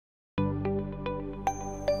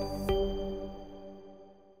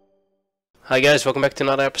Hi guys, welcome back to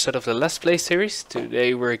another episode of the Let's Play series.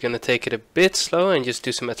 Today we're gonna take it a bit slow and just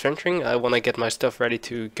do some adventuring. I wanna get my stuff ready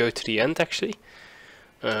to go to the end actually.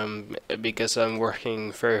 Because I'm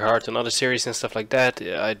working very hard on other series and stuff like that.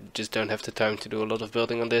 I just don't have the time to do a lot of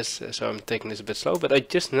building on this, so I'm taking this a bit slow. But I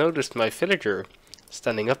just noticed my villager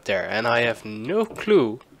standing up there and I have no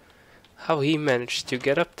clue how he managed to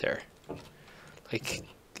get up there. Like,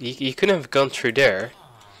 he couldn't have gone through there.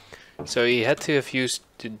 So he had to have used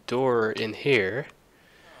the door in here.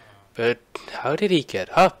 But how did he get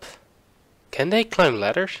up? Can they climb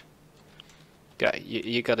ladders? Yeah,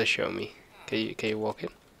 you gotta show me. Can you walk in?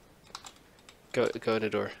 Go to the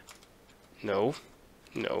door. No.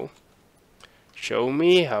 No. Show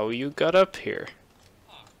me how you got up here.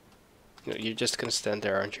 No, you're just gonna stand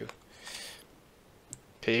there, aren't you?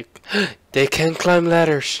 Okay. They can climb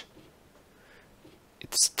ladders!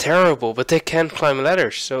 It's terrible, but they can climb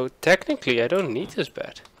ladders, so technically I don't need this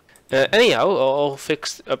bed. Anyhow, I'll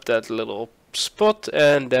fix up that little spot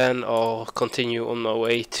and then I'll continue on my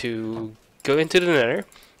way to go into the nether.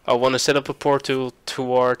 I want to set up a portal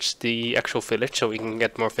towards the actual village so we can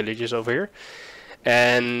get more villages over here.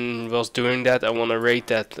 And whilst doing that, I want to raid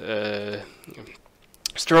that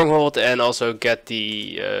stronghold and also get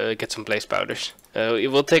the get some blaze powders.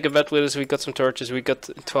 It will take a bed with us. We got some torches. We got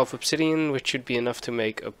 12 obsidian, which should be enough to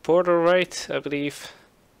make a portal, right? I believe.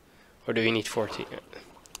 Or do we need 14?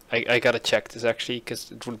 I gotta check this actually,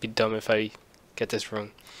 because it would be dumb if I get this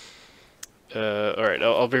wrong. Alright,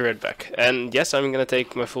 I'll be right back. And yes, I'm gonna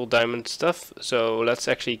take my full diamond stuff. So let's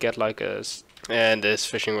actually get like a... And this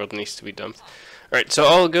fishing rod needs to be dumped. Alright, so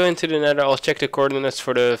I'll go into the nether. I'll check the coordinates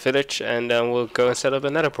for the village. And then we'll go and set up a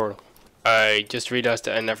nether portal. I just realized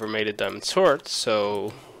that I never made a diamond sword.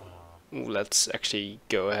 So let's actually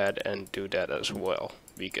go ahead and do that as well.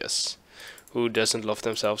 Because who doesn't love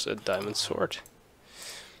themselves a diamond sword?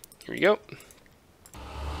 Here we go.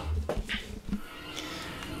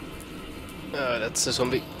 That's a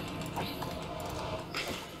zombie.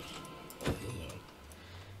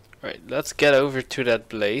 Right, let's get over to that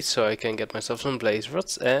blaze so I can get myself some blaze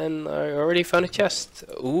rods. And I already found a chest.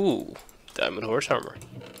 Ooh, diamond horse armor.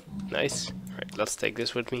 Nice. Right, let's take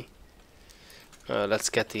this with me. Let's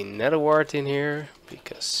get the nether wart in here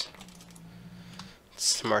because it's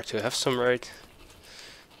smart to have some, right?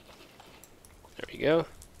 There we go.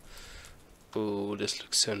 Ooh, this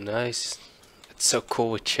looks so nice. It's so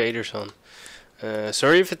cool with shaders on.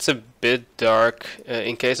 Sorry if it's a bit dark.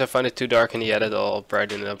 In case I find it too dark in the edit, I'll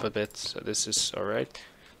brighten it up a bit. So this is alright.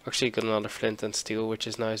 Actually got another flint and steel, which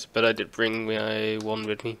is nice. But I did bring my one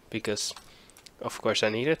with me because, of course, I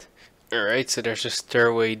need it. Alright, so there's a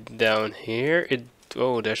stairway down here.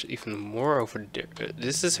 Oh, there's even more over there.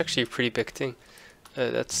 This is actually a pretty big thing.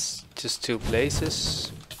 That's just 2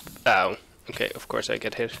 places. Ow. Okay, of course I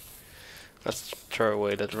get hit. Let's throw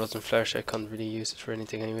away that rotten flesh. I can't really use it for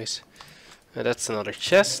anything anyways. That's another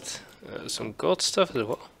chest. Some gold stuff as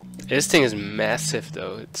well. This thing is massive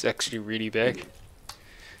though. It's actually really big.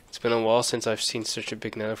 It's been a while since I've seen such a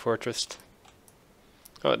big nether fortress.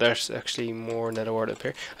 Oh, there's actually more nether wart up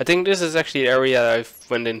here. I think this is actually the area I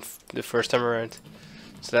went in the first time around.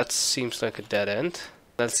 So that seems like a dead end.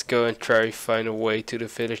 Let's go and try find a way to the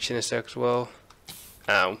village in a sec as well.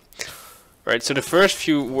 Ow. Right, so the first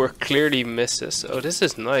few were clearly misses. Oh, this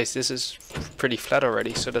is nice. This is pretty flat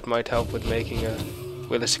already, so that might help with making a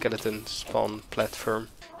wither skeleton spawn platform.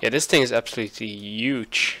 Yeah, this thing is absolutely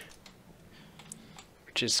huge.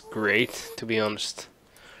 Which is great, to be honest.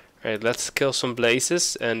 Right, let's kill some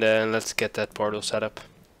blazes and then let's get that portal set up.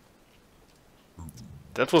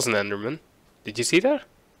 That was an enderman. Did you see that?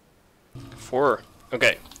 4.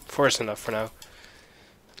 Okay, 4 is enough for now.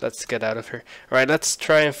 Let's get out of here. Alright, let's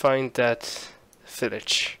try and find that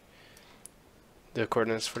village. The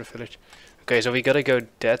coordinates for the village. Okay, so we gotta go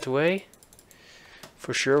that way.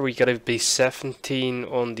 For sure, we gotta be 17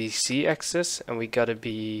 on the Z-axis. And we gotta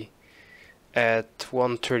be at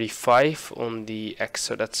 135 on the X.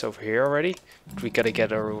 So that's over here already. But we gotta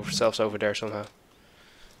get ourselves over there somehow.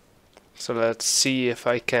 So let's see if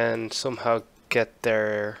I can somehow get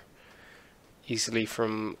there easily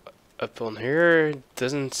from... up on here.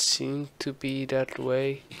 Doesn't seem to be that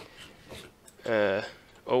way.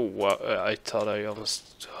 Oh wow, I thought I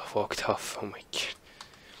almost walked off. Oh my god.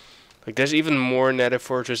 Like there's even more nether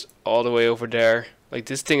fortress all the way over there. Like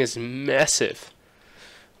this thing is massive.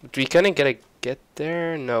 But we kinda gotta get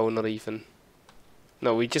there? No, not even.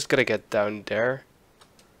 No, we just gotta get down there.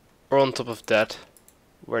 Or on top of that.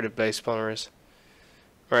 Where the base spawner is.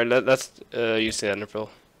 Alright, let's use the ender pearl.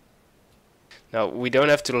 Now we don't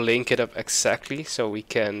have to link it up exactly, so we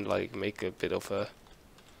can like make a bit of a...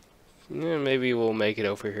 Yeah, maybe we'll make it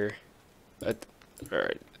over here.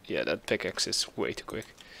 Alright, yeah, that pickaxe is way too quick.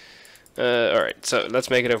 Alright, so let's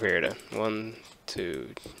make it over here then. 1, 2,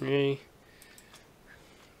 3.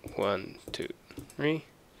 1, 2, 3.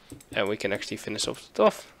 And we can actually finish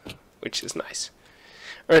off, which is nice.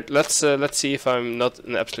 Alright, let's see if I'm not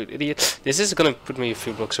an absolute idiot. This is gonna put me a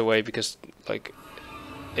few blocks away because like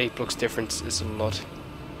 8 blocks difference is a lot.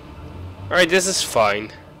 Alright, this is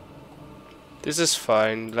fine. This is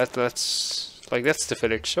fine. Let's like that's the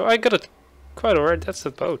village. So I got it quite alright. That's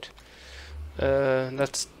the boat.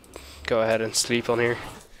 Let's go ahead and sleep on here.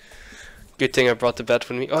 Good thing I brought the bed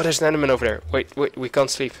with me. Oh, there's an Enderman over there. Wait, we can't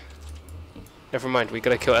sleep. Never mind, we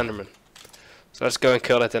gotta kill Enderman. So let's go and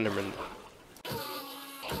kill that Enderman.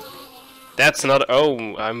 That's not.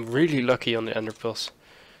 Oh, I'm really lucky on the Ender Pulse.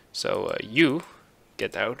 So you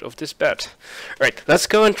get out of this bed. Right, let's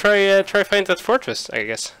go and try find that fortress. I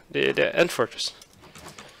guess the end fortress.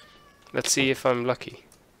 Let's see if I'm lucky.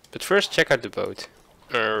 But first, check out the boat.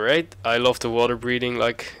 All right, I love the water breathing.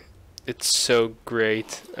 Like, it's so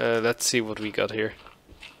great. Let's see what we got here.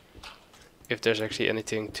 If there's actually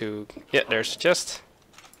anything to. Yeah, there's a chest.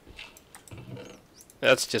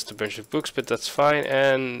 That's just a bunch of books, but that's fine,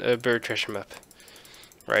 and a buried treasure map.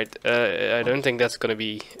 Right, I don't think that's gonna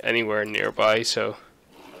be anywhere nearby, so...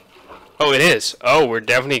 Oh, it is! Oh, we're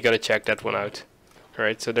definitely gonna check that one out.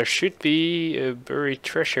 Alright, so there should be a buried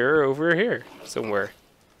treasure over here, somewhere.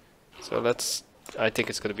 So let's... I think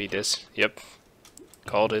it's gonna be this. Yep.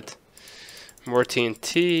 Called it. More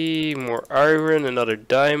TNT, more iron, another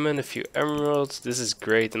diamond, a few emeralds. This is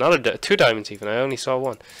great. Another 2 diamonds even, I only saw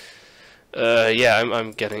 1. Yeah,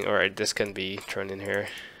 I'm getting... Alright, this can be thrown in here.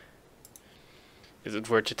 Is it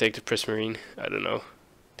worth to take the prismarine? I don't know.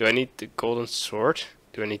 Do I need the golden sword?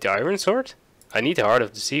 Do I need the iron sword? I need the heart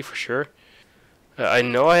of the sea for sure. I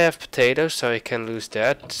know I have potatoes, so I can lose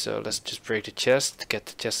that. So let's just break the chest, get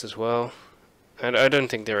the chest as well. And I don't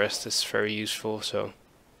think the rest is very useful, so...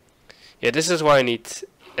 Yeah, this is why I need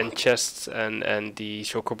end chests and the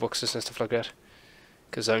shulker boxes and stuff like that.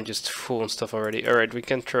 Because I'm just full on stuff already. Alright, we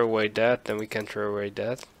can throw away that, then we can throw away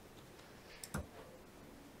that.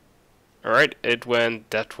 Alright, it went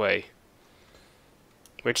that way.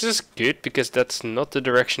 Which is good, because that's not the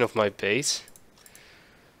direction of my base.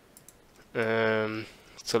 So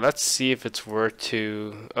let's see if it's worth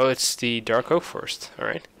to... Oh, it's the Dark Oak Forest.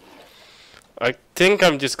 Alright. I think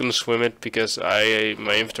I'm just gonna swim it, because my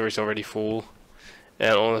inventory is already full.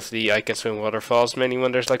 And honestly, I can swim waterfalls mainly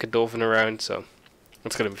when there's like a dolphin around, so...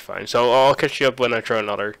 It's gonna be fine. So I'll catch you up when I throw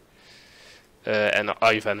another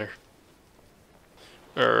eye vendor.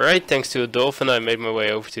 Alright, thanks to a dolphin I made my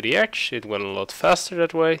way over to the edge. It went a lot faster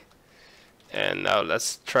that way. And now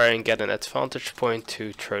let's try and get an advantage point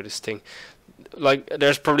to throw this thing. Like,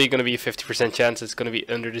 there's probably gonna be a 50% chance it's gonna be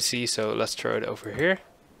under the sea, so let's throw it over here.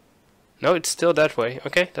 No, it's still that way.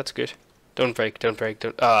 Okay, that's good. Don't break, don't break,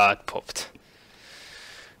 don't... Ah, it popped.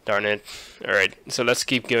 Darn it. Alright, so let's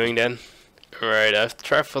keep going then. Alright, I've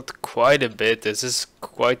traveled quite a bit. This is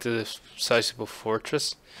quite a sizable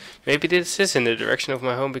fortress. Maybe this is in the direction of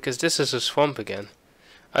my home, because this is a swamp again.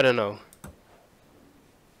 I don't know.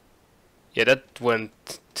 Yeah, that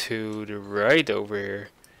went to the right over here.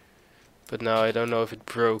 But now I don't know if it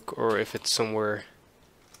broke or if it's somewhere...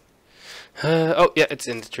 oh, yeah, it's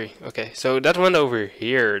in the tree. Okay, so that went over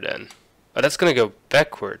here then. Oh, that's gonna go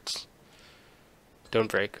backwards.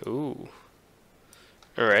 Don't break. Ooh.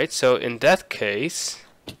 Alright, so in that case,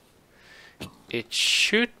 it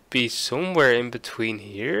should be somewhere in between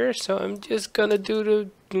here. So I'm just gonna do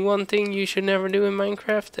the one thing you should never do in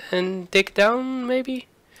Minecraft and dig down, maybe?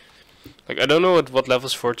 Like, I don't know at what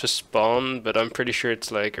levels fortress spawn, but I'm pretty sure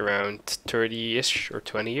it's like around 30-ish or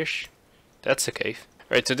 20-ish. That's a cave.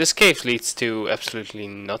 Alright, so this cave leads to absolutely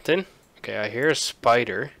nothing. Okay, I hear a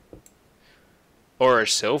spider. Or a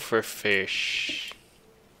silverfish.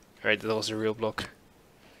 Alright, that was a real block.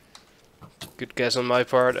 Good guess on my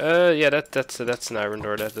part. Yeah, that's an iron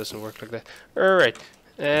door. That doesn't work like that. Alright,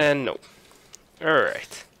 and no.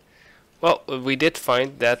 Alright. Well, we did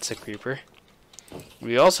find that's a creeper.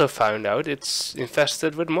 We also found out it's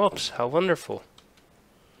infested with mobs. How wonderful.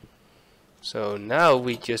 So now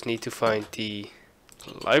we just need to find the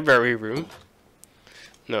library room.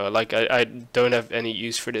 No, like I don't have any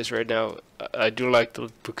use for this right now. I do like the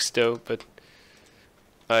books though, but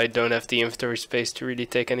I don't have the inventory space to really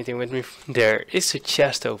take anything with me. There is a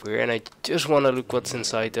chest over here, and I just want to look what's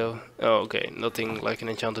inside though. Oh, okay, nothing like an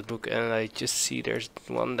enchanted book, and I just see there's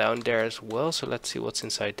one down there as well, so let's see what's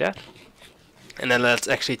inside that. And then let's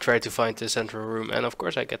actually try to find the central room, and of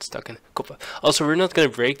course I get stuck in copper. Also, we're not going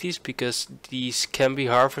to break these, because these can be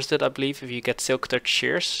harvested, I believe, if you get silk touch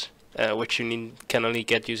shears. which you can only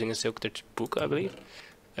get using a Silk Touch book, I believe.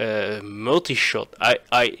 Multi-shot.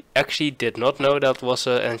 I actually did not know that was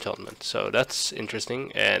an enchantment, so that's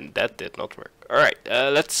interesting, and that did not work. Alright,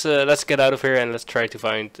 let's get out of here and let's try to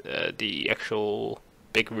find the actual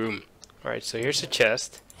big room. Alright, so here's a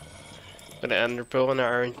chest with an ender pearl and an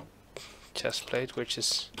iron chest plate, which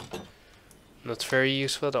is not very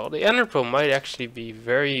useful at all. The ender pearl might actually be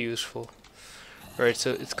very useful. Alright,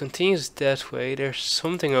 so it continues that way. There's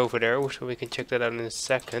something over there, so we can check that out in a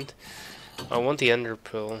second. I want the ender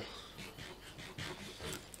pearl.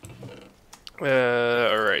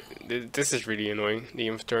 Alright, this is really annoying, the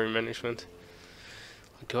inventory management.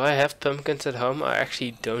 Do I have pumpkins at home? I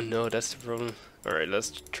actually don't know, that's the problem. Alright, let's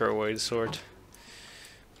throw away the sword.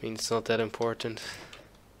 I mean, it's not that important.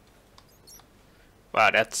 Wow,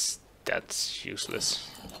 that's useless.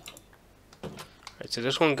 Alright, so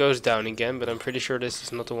this one goes down again, but I'm pretty sure this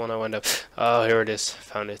is not the one I went up. Oh, here it is.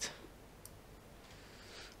 Found it.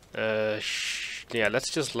 Yeah, let's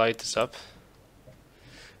just light this up.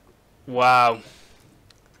 Wow.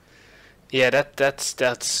 Yeah,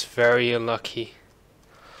 that's very unlucky.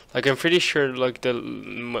 Like, I'm pretty sure like the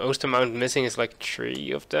most amount missing is like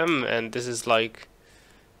 3 of them, and this is like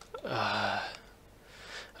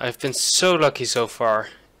I've been so lucky so far,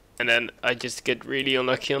 and then I just get really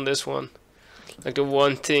unlucky on this one. Like the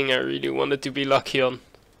one thing I really wanted to be lucky on.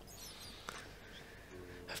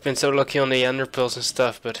 I've been so lucky on the ender pearls and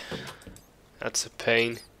stuff, but that's a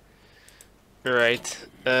pain. Right.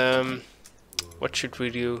 What should we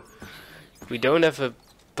do? We don't have a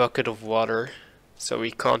bucket of water, so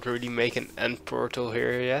we can't really make an end portal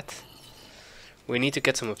here yet. We need to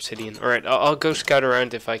get some obsidian. Alright, I'll go scout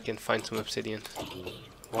around if I can find some obsidian.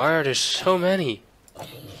 Why are there so many?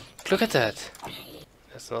 Look at that.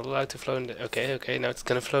 That's not allowed to flow in the... Okay, now it's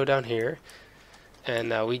gonna flow down here. And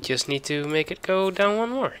now we just need to make it go down one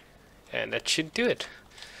more. And that should do it.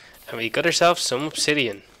 And we got ourselves some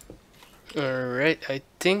obsidian. Alright, I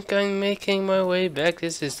think I'm making my way back.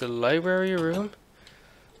 This is the library room.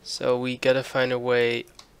 So we gotta find a way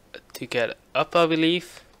to get up, I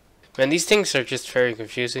believe. Man, these things are just very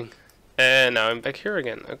confusing. And now I'm back here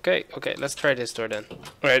again. Okay, let's try this door then.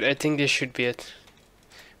 Alright, I think this should be it.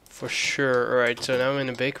 For sure. Alright, so now I'm in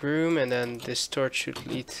a big room, and then this door should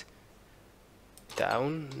lead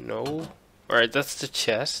down. No. Alright, that's the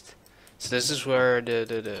chest. So this is where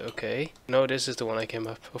okay. No, this is the one I came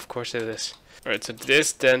up. Of course it is. Alright, so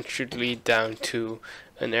this then should lead down to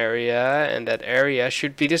an area, and that area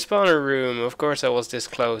should be the spawner room. Of course I was this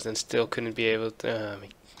close and still couldn't be able to...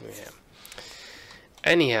 yeah.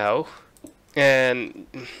 Anyhow, and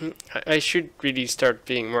I should really start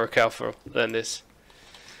being more careful than this.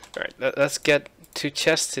 Alright, let's get 2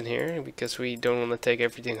 chests in here, because we don't want to take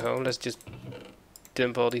everything home. Let's just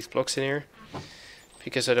dump all these blocks in here,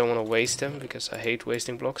 because I don't want to waste them, because I hate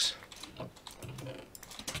wasting blocks.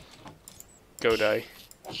 Go die.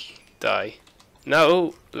 Die.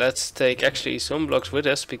 Now, let's take actually some blocks with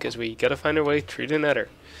us, because we gotta find a way through the nether.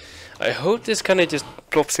 I hope this kinda just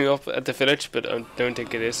plops me up at the village, but I don't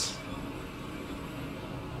think it is.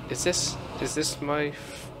 Is this my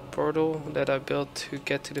portal that I built to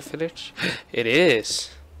get to the village? It is!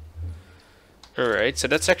 Alright, so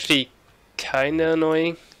that's actually kinda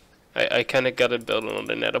annoying. I kinda gotta build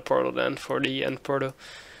another nether portal then for the end portal.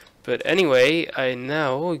 But anyway, I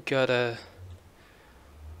now gotta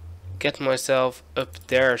get myself up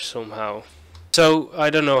there somehow. So, I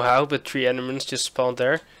don't know how, but 3 endermans just spawned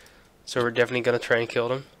there. So we're definitely gonna try and kill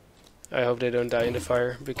them. I hope they don't die in the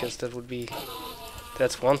fire, because that would be...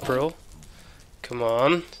 That's 1 pearl. Come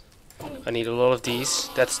on. I need a lot of these.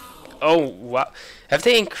 That's... Oh, wow. Have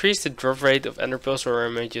they increased the drop rate of ender pearls, or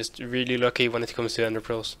am I just really lucky when it comes to ender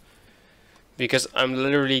pearls? Because I'm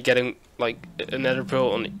literally getting like an ender pearl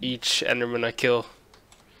on each enderman I kill.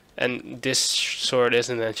 And this sword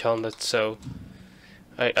isn't enchanted, so...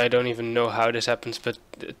 I don't even know how this happens, but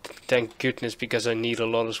thank goodness, because I need a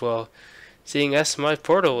lot as well. Seeing as my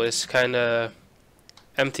portal is kinda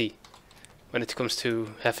empty when it comes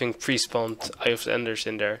to having pre-spawned Eye of the Enders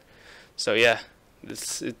in there. So yeah,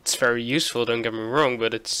 it's very useful, don't get me wrong,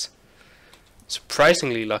 but it's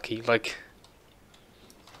surprisingly lucky, like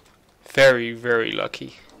very, very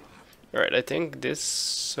lucky. Alright, I think this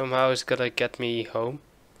somehow is gonna get me home.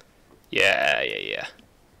 Yeah.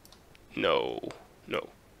 No.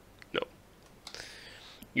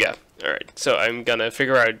 Yeah, alright, so I'm gonna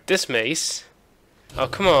figure out this maze. Oh,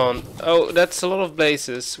 come on. Oh, that's a lot of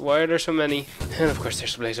blazes. Why are there so many? And of course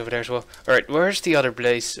there's a blaze over there as well. Alright, where's the other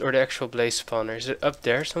blaze, or the actual blaze spawner? Is it up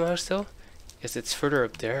there somehow still? Yes, it's further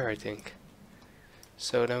up there, I think.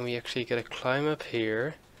 So then we actually gotta climb up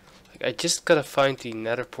here. Like, I just gotta find the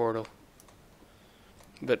nether portal.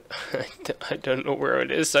 But I don't know where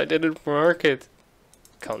it is. I didn't mark it.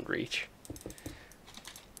 Can't reach.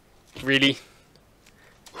 Really?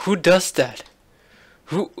 Who does that?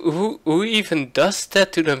 Who even does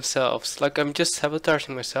that to themselves? Like, I'm just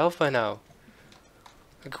sabotaging myself by now.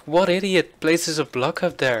 Like, what idiot places a block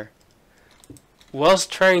up there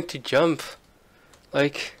whilst trying to jump?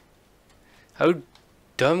 Like, how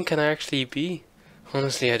dumb can I actually be?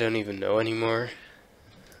 Honestly, I don't even know anymore.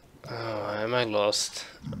 Oh, am I lost?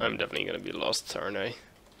 I'm definitely gonna be lost, aren't I?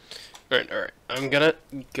 Alright. I'm gonna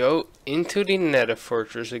go into the nether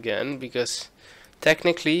fortress again, because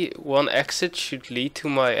technically one exit should lead to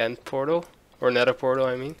my end portal. Or nether portal,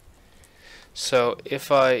 I mean. So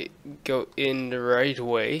if I go in the right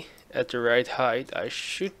way, at the right height, I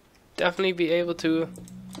should definitely be able to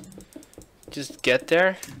just get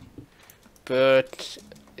there. But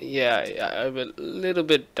yeah, I'm a little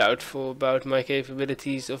bit doubtful about my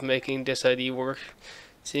capabilities of making this ID work.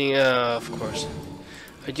 Seeing, of course,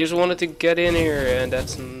 I just wanted to get in here, and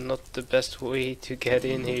that's not the best way to get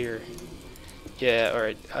in here. Yeah,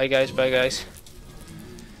 alright. Hi guys, bye guys.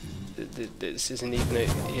 This isn't even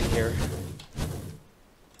in here.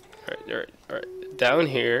 Alright. Down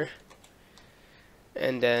here.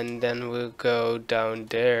 And then we'll go down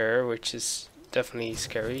there, which is definitely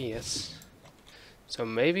scary, yes. So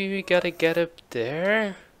maybe we gotta get up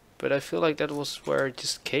there, but I feel like that was where it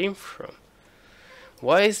just came from.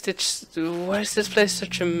 Why is this place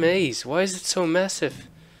such a maze? Why is it so massive?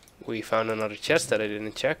 We found another chest that I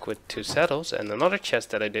didn't check with 2 saddles, and another chest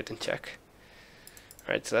that I didn't check.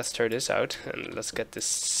 Alright, so let's try this out, and let's get this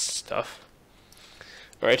stuff.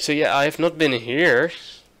 Alright, so yeah, I have not been here.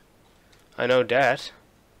 I know that.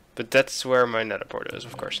 But that's where my nether portal is,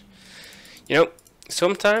 of course. You know,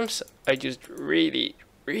 sometimes I just really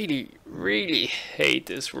hate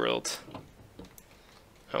this world.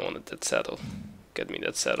 I wanted that saddle. Get me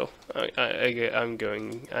that saddle. I'm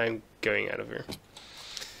going out of here.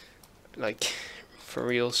 Like, for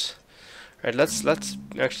reals. Alright, let's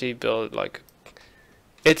actually build like.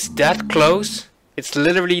 It's that close. It's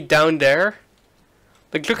literally down there.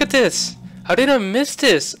 Like, look at this. How did I miss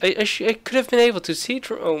this? I could have been able to see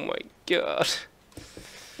through. Oh my god.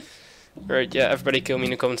 Right, yeah, everybody kill me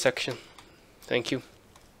in the comment section. Thank you.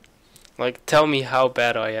 Like, tell me how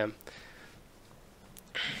bad I am.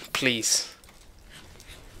 Please.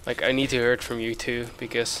 Like, I need to hear it from you too,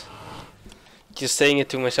 because just saying it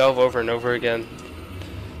to myself over and over again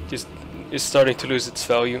just is starting to lose its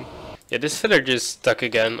value. Yeah, this villager is stuck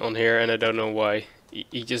again on here, and I don't know why.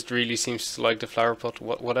 He just really seems to like the flower pot.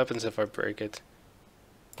 What happens if I break it?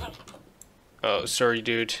 Oh, sorry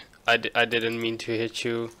dude. I didn't mean to hit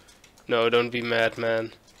you. No, don't be mad,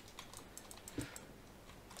 man.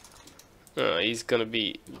 He's gonna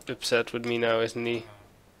be upset with me now, isn't he?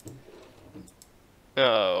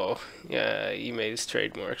 Oh, yeah, he made his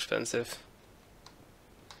trade more expensive.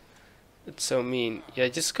 It's so mean. Yeah,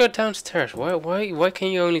 just go downstairs. Why can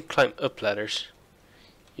you only climb up ladders?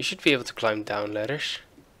 You should be able to climb down ladders.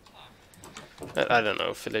 I don't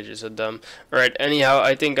know, villagers are dumb. Alright, anyhow,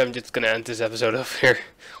 I think I'm just gonna end this episode off here.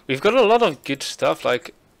 We've got a lot of good stuff,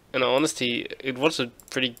 like, in all honesty, it was a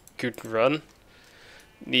pretty good run.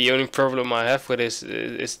 The only problem I have with this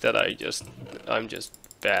is that I'm just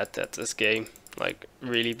bad at this game. Like,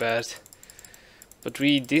 really bad. But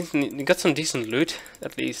we got some decent loot,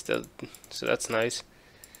 at least, so that's nice.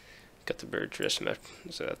 Got the buried treasure map,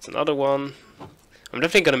 so that's another one. I'm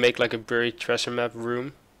definitely gonna make like a buried treasure map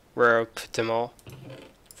room where I'll put them all,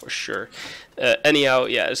 for sure. Anyhow,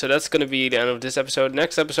 yeah, so that's gonna be the end of this episode.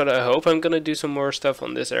 Next episode, I hope I'm gonna do some more stuff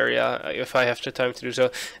on this area, if I have the time to do so.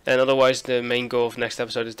 And otherwise, the main goal of next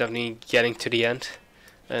episode is definitely getting to the end.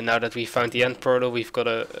 And now that we found the end portal, we've got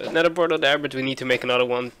another portal there, but we need to make another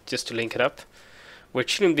one just to link it up.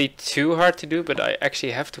 Which shouldn't be too hard to do, but I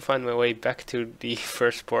actually have to find my way back to the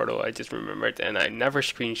first portal. I just remembered, and I never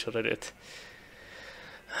screenshotted it.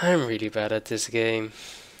 I'm really bad at this game.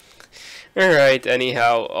 Alright,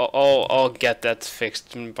 anyhow, I'll get that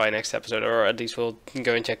fixed by next episode, or at least we'll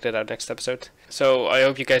go and check that out next episode. So I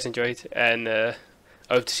hope you guys enjoyed, and I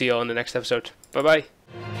hope to see you all in the next episode. Bye bye!